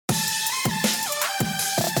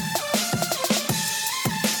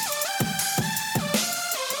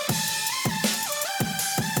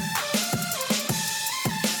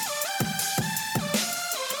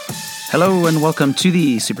Hello and welcome to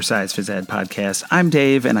the Supersized Phys Ed podcast. I'm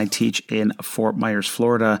Dave and I teach in Fort Myers,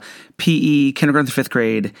 Florida, PE, kindergarten through fifth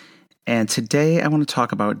grade. And today I want to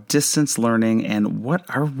talk about distance learning and what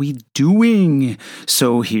are we doing?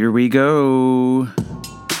 So here we go.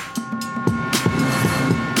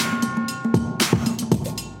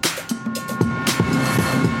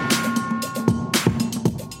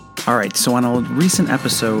 All right, so on a recent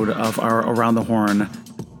episode of our Around the Horn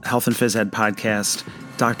Health and Phys Ed podcast,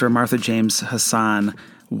 Dr. Martha James Hassan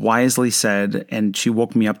wisely said, and she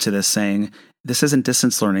woke me up to this saying, this isn't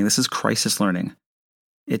distance learning, this is crisis learning.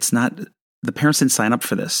 It's not, the parents didn't sign up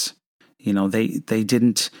for this. You know, they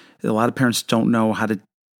didn't, a lot of parents don't know how to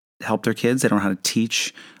help their kids. They don't know how to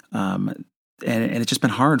teach. And it's just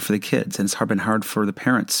been hard for the kids, and it's been hard for the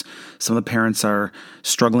parents. Some of the parents are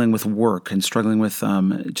struggling with work and struggling with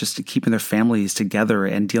just keeping their families together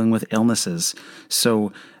and dealing with illnesses.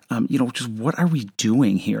 So, just what are we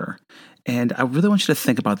doing here? And I really want you to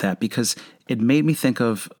think about that because it made me think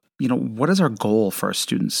of, what is our goal for our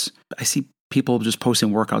students? I see people just posting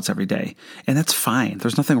workouts every day, and that's fine.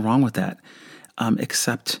 There's nothing wrong with that,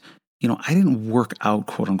 except, I didn't work out,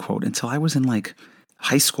 quote unquote, until I was in like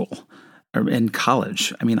high school or in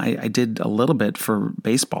college. I mean, I did a little bit for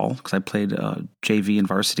baseball because I played JV and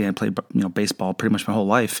varsity. And I played, baseball pretty much my whole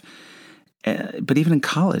life. But even in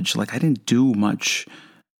college, I didn't do much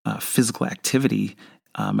physical activity.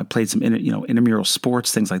 I played some, intramural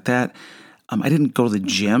sports, things like that. I didn't go to the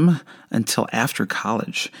gym until after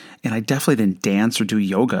college, and I definitely didn't dance or do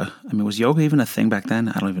yoga. I mean, was yoga even a thing back then?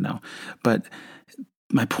 I don't even know. But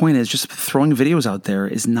my point is, just throwing videos out there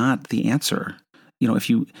is not the answer.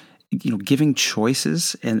 If giving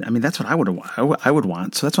choices, and I mean, that's what I would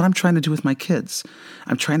want. So that's what I'm trying to do with my kids.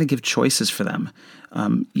 I'm trying to give choices for them.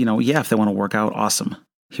 If they want to work out, awesome.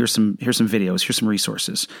 Here's some videos. Here's some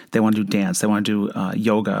resources. They want to do dance. They want to do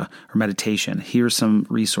yoga or meditation. Here's some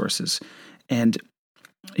resources. And,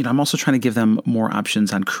 I'm also trying to give them more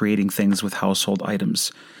options on creating things with household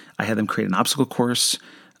items. I had them create an obstacle course.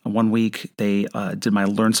 One week, they did my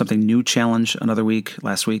Learn Something New challenge another week,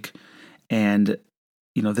 last week. And,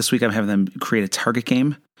 this week I'm having them create a target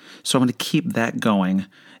game. So I'm going to keep that going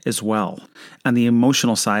as well. On the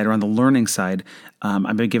emotional side or on the learning side,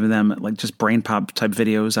 I've been giving them just brain pop type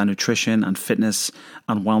videos on nutrition, on fitness,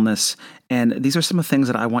 on wellness. And these are some of the things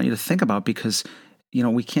that I want you to think about because,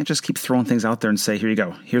 we can't just keep throwing things out there and say, here you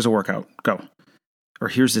go, here's a workout, go. Or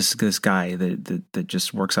here's this guy that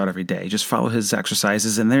just works out every day. Just follow his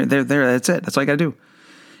exercises and they're that's it. That's all you got to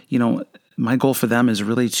do. My goal for them is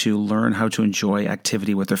really to learn how to enjoy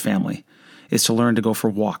activity with their family, is to learn to go for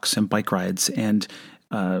walks and bike rides and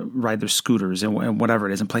ride their scooters and whatever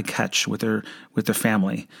it is and play catch with their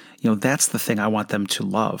family. That's the thing I want them to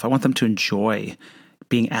love. I want them to enjoy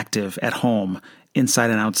being active at home, inside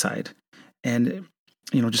and outside. And,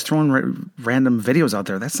 just throwing random videos out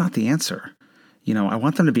there, that's not the answer. I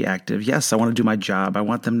want them to be active. Yes, I want to do my job. I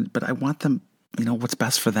want them, what's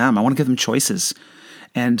best for them. I want to give them choices.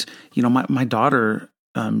 And, my daughter,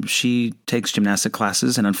 she takes gymnastic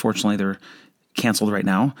classes, and unfortunately they're canceled right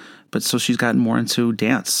now. But so she's gotten more into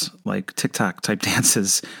dance, like TikTok type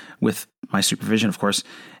dances with my supervision, of course.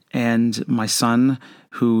 And my son,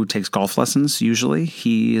 who takes golf lessons, usually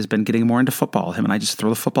he has been getting more into football. Him and I just throw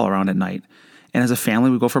the football around at night. And as a family,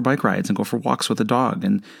 we go for bike rides and go for walks with the dog.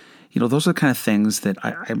 And, those are the kind of things that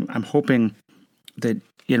I'm hoping that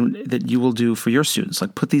you will do for your students.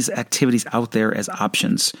 Put these activities out there as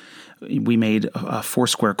options. We made a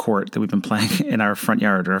 4-square court that we've been playing in our front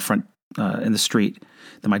yard or our front in the street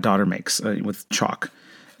that my daughter makes with chalk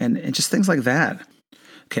and just things like that.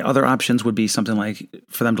 Okay, other options would be something like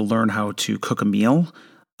for them to learn how to cook a meal,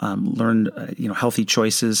 learn healthy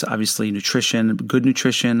choices, obviously nutrition, good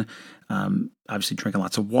nutrition, obviously drinking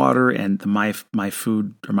lots of water and the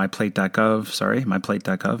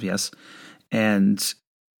myplate.gov, yes. And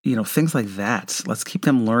things like that. Let's keep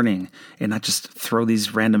them learning and not just throw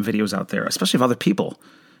these random videos out there, especially of other people.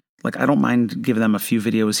 I don't mind giving them a few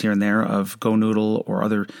videos here and there of Go Noodle or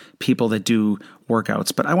other people that do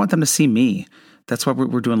workouts, but I want them to see me. That's why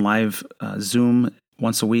we're doing live Zoom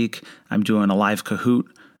once a week. I'm doing a live Kahoot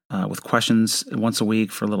with questions once a week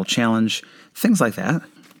for a little challenge, things like that.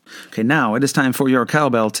 Okay, now it is time for your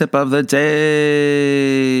cowbell tip of the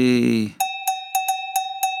day.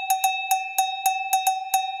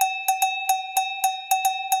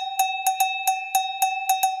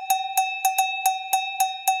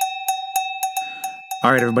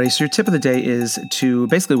 All right, everybody. So your tip of the day is to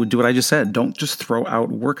basically do what I just said. Don't just throw out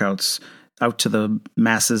workouts out to the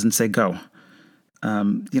masses and say, go.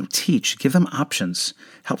 Teach, give them options,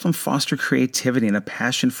 help them foster creativity and a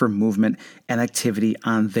passion for movement and activity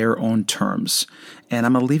on their own terms. And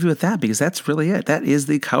I'm going to leave you with that because that's really it. That is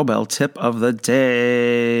the cowbell tip of the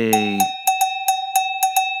day.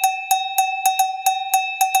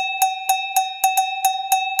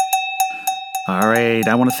 All right.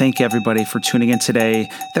 I want to thank everybody for tuning in today.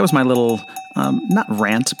 That was my little, not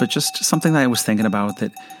rant, but just something that I was thinking about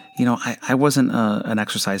that, I wasn't an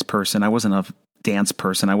exercise person. I wasn't a dance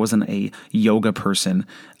person. I wasn't a yoga person.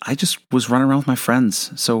 I just was running around with my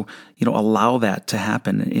friends. So, allow that to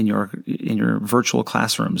happen in your virtual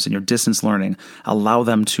classrooms, in your distance learning. Allow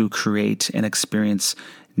them to create and experience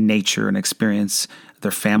nature and experience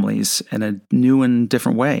their families in a new and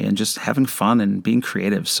different way and just having fun and being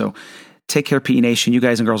creative. So take care, PE Nation. You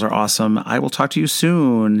guys and girls are awesome. I will talk to you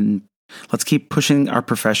soon. Let's keep pushing our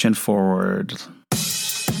profession forward.